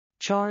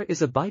Char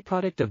is a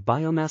byproduct of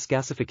biomass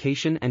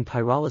gasification and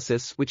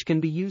pyrolysis which can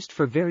be used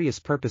for various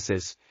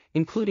purposes,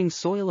 including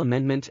soil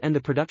amendment and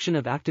the production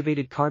of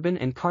activated carbon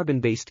and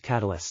carbon-based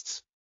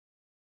catalysts.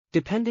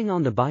 Depending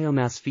on the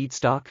biomass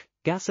feedstock,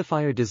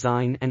 gasifier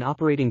design and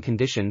operating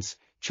conditions,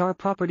 char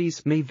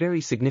properties may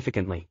vary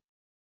significantly.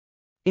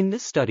 In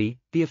this study,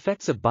 the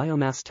effects of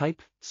biomass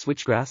type,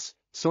 switchgrass,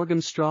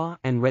 sorghum straw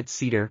and red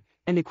cedar,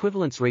 and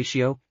equivalence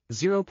ratio,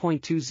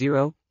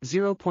 0.20,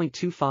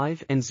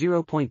 0.25 and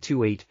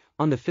 0.28,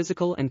 on the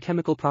physical and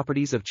chemical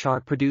properties of char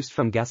produced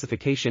from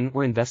gasification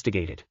were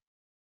investigated.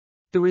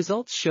 The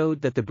results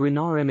showed that the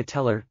Brunner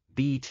Emitteller,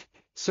 BEAT,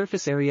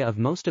 surface area of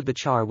most of the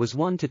char was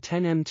 1 to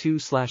 10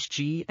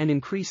 m2/g and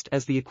increased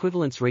as the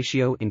equivalence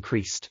ratio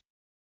increased.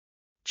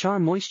 Char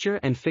moisture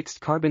and fixed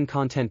carbon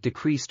content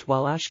decreased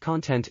while ash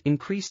content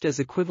increased as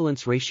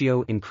equivalence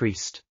ratio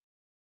increased.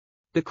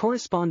 The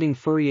corresponding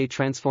Fourier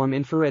transform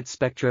infrared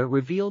spectra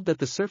revealed that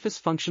the surface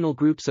functional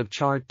groups of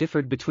char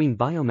differed between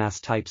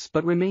biomass types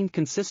but remained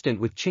consistent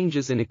with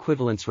changes in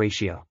equivalence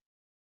ratio.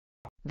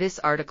 This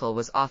article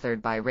was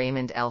authored by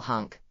Raymond L.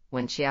 Huhnke,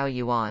 Wenqiao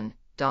Yuan,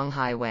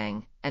 Donghai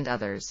Wang, and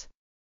others.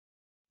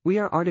 We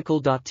are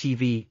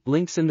RTCLTV,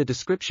 links in the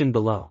description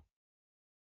below.